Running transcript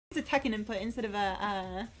a Tekken input instead of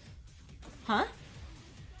a, huh?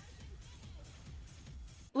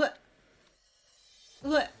 What?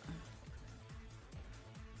 What?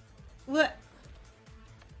 What?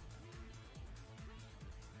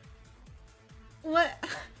 What?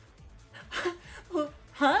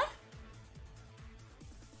 Huh?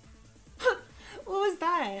 What was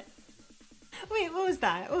that? Wait, what was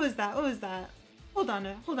that? What was that? What was that? Hold on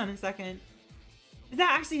a second. Is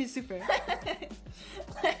that actually his super?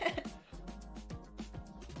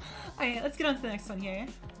 Alright, let's get on to the next one here.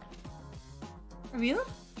 Real?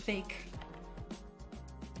 Fake.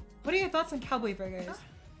 What are your thoughts on cowboy burgers?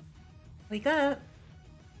 Wake up.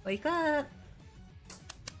 Wake up.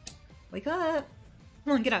 Wake up.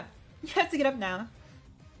 Come on, get up. You have to get up now.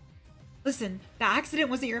 Listen, the accident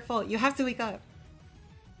wasn't your fault. You have to wake up.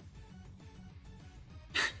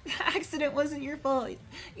 The accident wasn't your fault.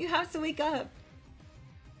 You have to wake up.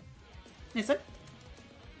 Nice one.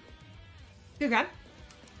 Good grab.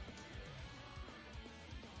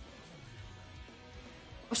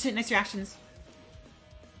 Oh shit, nice reactions.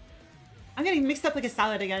 I'm getting mixed up like a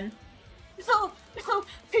salad again. No! No!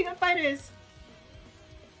 King of Fighters!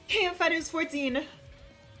 King of Fighters 14!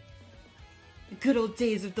 The good old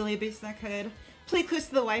days of delay-based netcode. Play close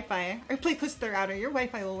to the Wi-Fi. Or play close to the router. Your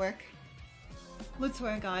Wi-Fi will work. Let's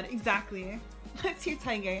swear God. Exactly. Let's hear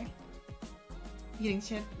Tiger. Eating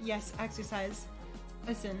chip. Yes, exercise.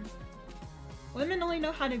 Listen. Women only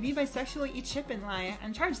know how to be bisexual, eat chip, and lie,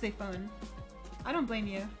 and charge their phone. I don't blame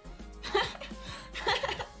you.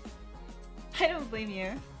 I don't blame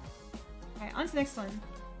you. Alright, on to the next one.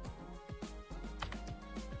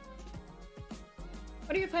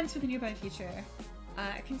 What are your plans for the nearby future?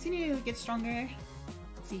 Continue to get stronger.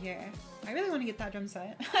 Let's see here. I really want to get that drum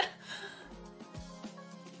set.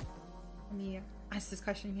 Let me ask this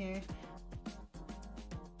question here.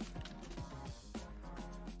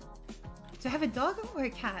 Do I have a dog or a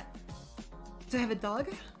cat? Do I have a dog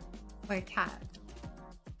or a cat?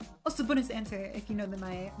 Also, bonus answer if you know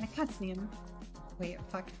my cat's name. Wait,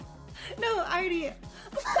 fuck. No, I already...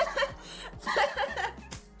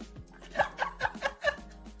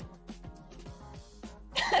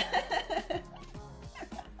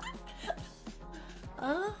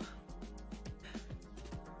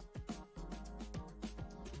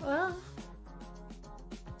 Well,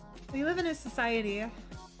 we live in a society.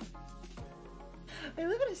 We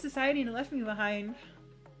live in a society and it left me behind.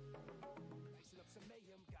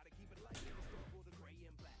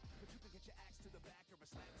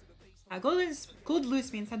 Gold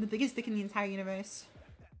loose means have the biggest dick in the entire universe.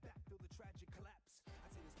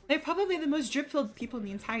 They're probably the most drip-filled people in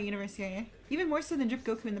the entire universe here. Even more so than Drip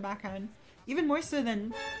Goku in the background. Even more so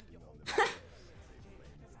than...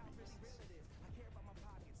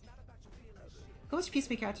 Go watch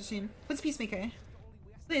Peacemaker after stream. What's Peacemaker?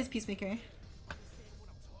 What is Peacemaker?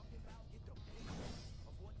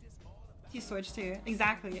 He's storage too.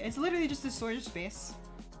 Exactly. It's literally just a storage space.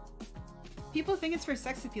 People think it's for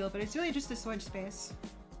sex appeal, but it's really just a storage space.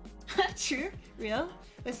 True? Real?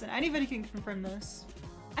 Listen, anybody can confirm this.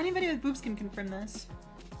 Anybody with boobs can confirm this.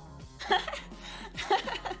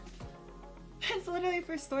 It's literally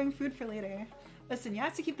for storing food for later. Listen, you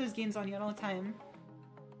have to keep those gains on you at all time.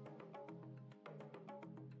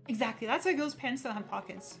 Exactly, that's why girls' pants don't have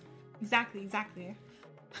pockets. Exactly, exactly.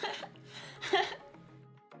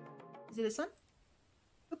 Is it this one?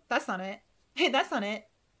 Oop, that's not it. Hey, that's not it.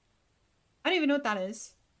 I don't even know what that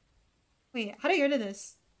is. Wait, how do I get rid of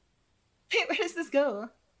this? Wait, where does this go?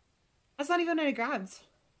 That's not even what I grabbed.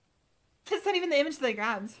 That's not even the image that I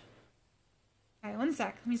grabbed. Alright, one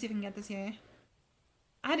sec. Let me see if I can get this here.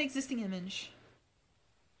 Add existing image.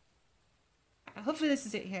 Right, hopefully this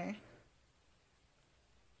is it here.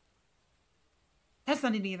 That's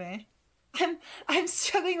not it either. I'm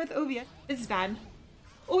struggling with OBS. This is bad.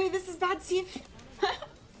 Oh wait, this is bad, Steve.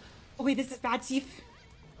 Oh wait, this is bad, Steve.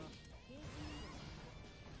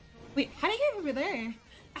 Wait, how did I get over there?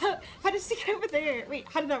 How did she get over there? Wait,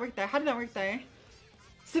 how did that work there? How did that work there?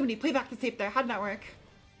 Somebody play back the tape there. How did that work?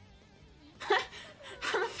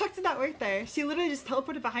 How the fuck did that work there? She literally just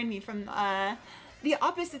teleported behind me from the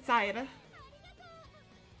opposite side.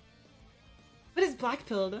 What is black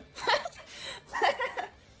pilled?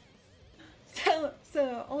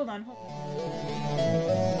 So hold on.